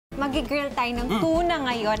Mag-grill tayo ng tuna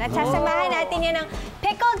ngayon. At sasamahan natin yan ng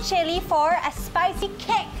pickled chili for a spicy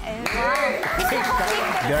kick.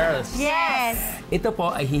 Girls. Yes. Ito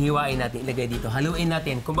po ay hihiwain natin, ilagay dito. Haluin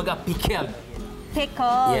natin, kumbaga pickled.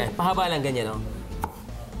 Pickled. Yeah, pahaba lang ganyan, no?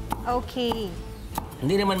 Okay.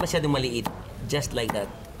 Hindi naman masyadong maliit. Just like that.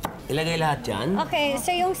 Ilagay lahat dyan. Okay,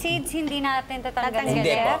 so yung seeds hindi natin tatanggalin.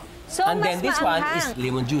 Hindi po. So, and then mas this one maanghang. is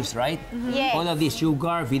lemon juice, right? Yes. All of this,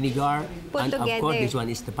 sugar, vinegar, Put and of together. course, this one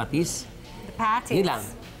is the patis. The patties. Yun lang.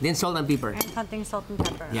 Then salt and pepper. And konting salt and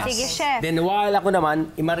pepper. Yes. Sige, chef. Then while ako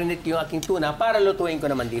naman, i-marinate ko yung aking tuna para lutuin ko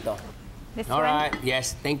naman dito. This Alright,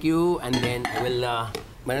 yes, thank you. And then I will,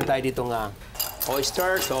 meron tayo ditong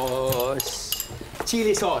oyster sauce,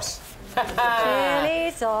 chili sauce. Chili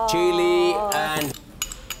sauce. Chili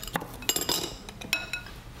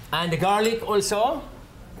and the garlic also,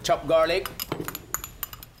 chopped garlic.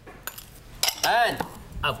 And,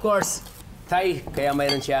 of course, Thai, kaya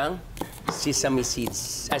mayroon siyang sesame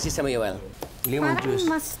seeds, sesame oil, lemon Parang juice.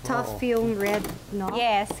 mas tough yung red, no?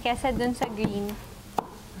 Yes, kesa dun sa green.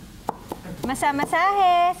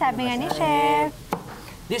 Masamasahe, sabi nga ni Chef.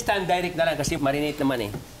 This time, direct na lang kasi marinate naman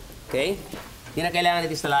eh. Okay? Hindi na kailangan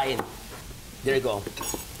natin salain. There you go.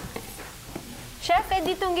 Chef,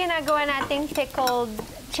 ditong ginagawa nating pickled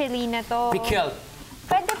chili na to. Pickled.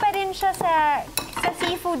 Pwede pa rin siya sa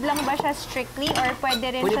seafood lang ba siya strictly or pwede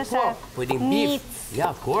rin Pwede siya po. sa Pwedeng beef. meats? Yeah,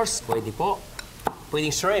 of course. Pwede po. Pwedeng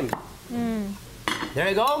shrimp. There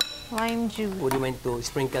you go. Lime juice. Would you mind to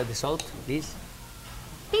sprinkle the salt, please?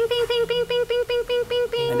 Ping, ping, ping, ping, ping, ping, ping, ping, ping,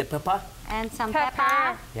 ping. And the pepper? And some Pepper.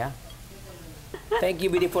 pepper. Yeah. Thank you,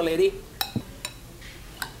 beautiful lady.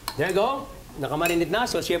 There you go. Nakamarinate na.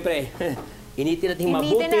 So, syempre, initin natin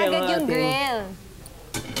mabuti Initin na agad yung ating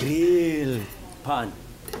grill pan.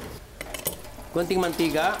 Konting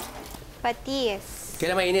mantiga. patis.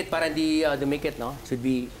 Kailan mainit para hindi dumikit, no? Should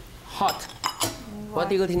be hot. What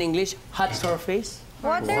do you call it in English? Hot surface?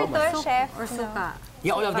 Water to, Chef. Or suka.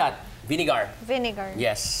 Yeah, all of that. Vinegar. Vinegar.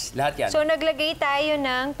 Yes, lahat yan. So, naglagay tayo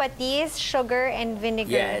ng patis, sugar, and vinegar.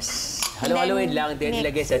 Yes. Halo-haloin lang, then mix.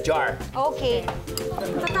 ilagay sa jar. Okay.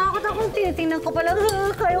 Natatakot akong tinitingnan ko pala.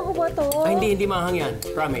 Kaya ko ba to? Ay, hindi mahang yan.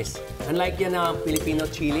 Promise. Unlike yan na Filipino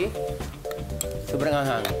chili, sobrang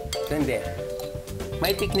hanghang. Ito hindi.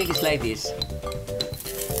 My technique is like this.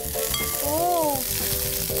 Oh,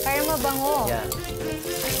 kaya mabango. Yeah.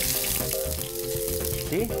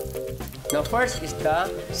 See? Now, first is the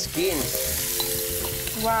skin.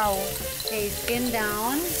 Wow. Okay, skin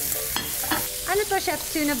down. Ano to, Chef?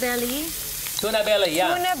 Tuna belly? Tuna belly,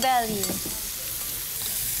 yeah. Tuna belly.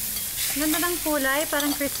 Ganda ng kulay,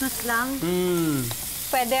 parang Christmas lang.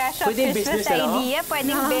 Pwede siya Pwedeng Christmas business, ano? idea.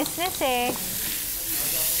 Pwedeng business eh.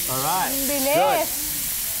 Alright. Ang Good. bilis.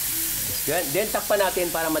 Good. Then, takpan natin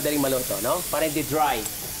para madaling maluto, no? Para hindi dry.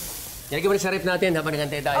 Ilagay mo rin sa ref natin habang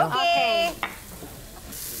nagantay tayo. Okay.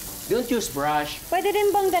 Don't use brush. Pwede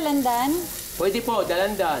rin bang dalandan? Pwede po,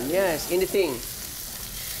 dalandan. Yes, anything.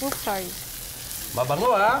 Oh, sorry.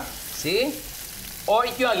 Mabango, ha? See? Or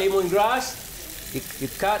if you have lemongrass, you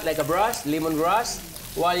cut like a brush, lemongrass,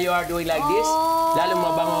 while you are doing like this, lalong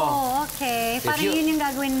mabango. Oh, okay. If Parang you- yun yung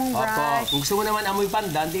gagawin mong Opo. brush. Kung gusto mo naman amoy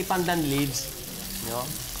pandan, di pandan leaves. No?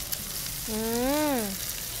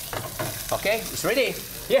 Okay, it's ready.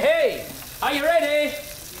 Yay! Are you ready?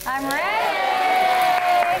 I'm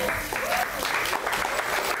ready!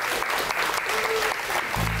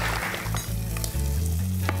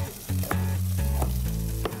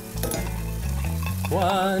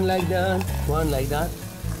 One like that, one like that,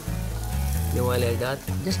 then one like that.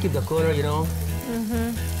 Just keep the color, you know,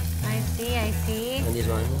 I see, I see. and this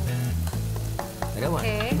one. And that one.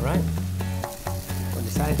 Okay. All right. On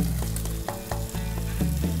the side.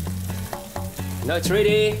 Now it's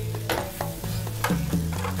ready.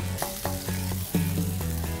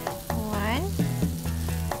 One.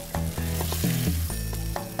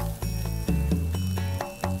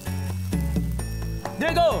 There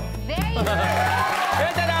you go. There you go.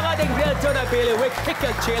 Ganda na ang ating grilled tuna belly with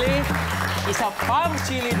pickled chili. Isa pang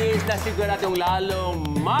chili dish na siguradong lalong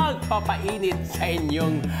magpapainit sa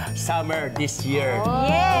inyong summer this year.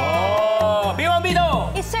 Yeah! Oh! Bimong Bino!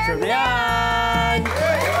 I-serve Serve yan!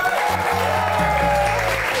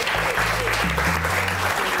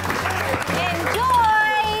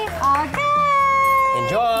 Enjoy! Okay!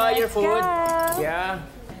 Enjoy your food. go. Yeah.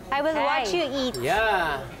 I will Okay. watch you eat.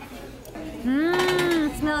 Yeah.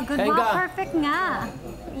 Smell good. Kain Wow, ka. perfect nga.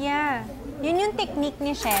 Yeah. Yun yung technique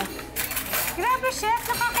ni Chef. Grabe, Chef,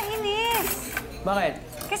 nakakainis. Bakit?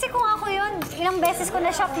 Kasi kung ako yun, ilang beses ko na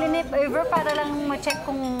siya flinip over para lang ma-check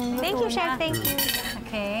kung luto Thank you, Chef. na. Thank you.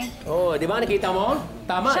 Okay. Oh, di ba? Nakita mo?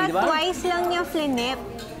 Tama, Siya di ba? twice lang niya flinip.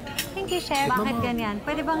 Thank you, Chef. Bakit ganyan?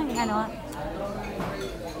 Pwede bang ano?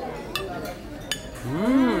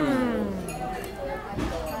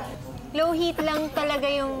 Low heat lang talaga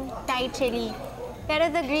yung Thai chili.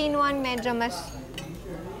 Pero the green one, medyo mas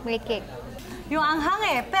may kick. Yung anghang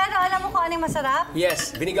eh. Pero alam mo kung ano yung masarap?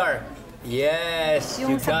 Yes, vinegar. Yes,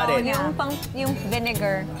 Yung you got sabaw it. niya. Yung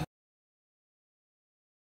vinegar.